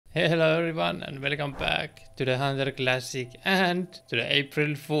Hello everyone and welcome back to the Hunter Classic and to the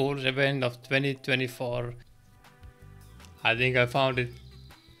April Fool's event of 2024. I think I found it.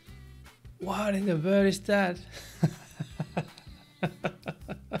 What in the world is that?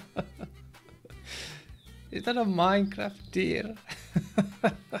 Is that a Minecraft deer?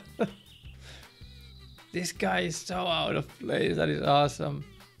 This guy is so out of place, that is awesome.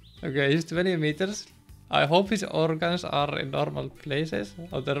 Okay, he's 20 meters. I hope his organs are in normal places,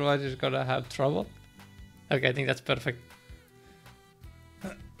 otherwise he's gonna have trouble. Okay, I think that's perfect.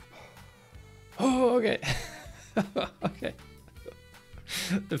 Oh, okay. Okay.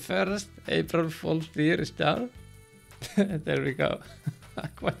 The first April Fool's deer is down. There we go.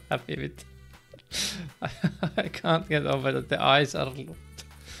 I'm quite happy with it. I can't get over that the eyes are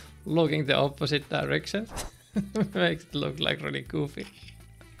looking the opposite direction. Makes it look like really goofy.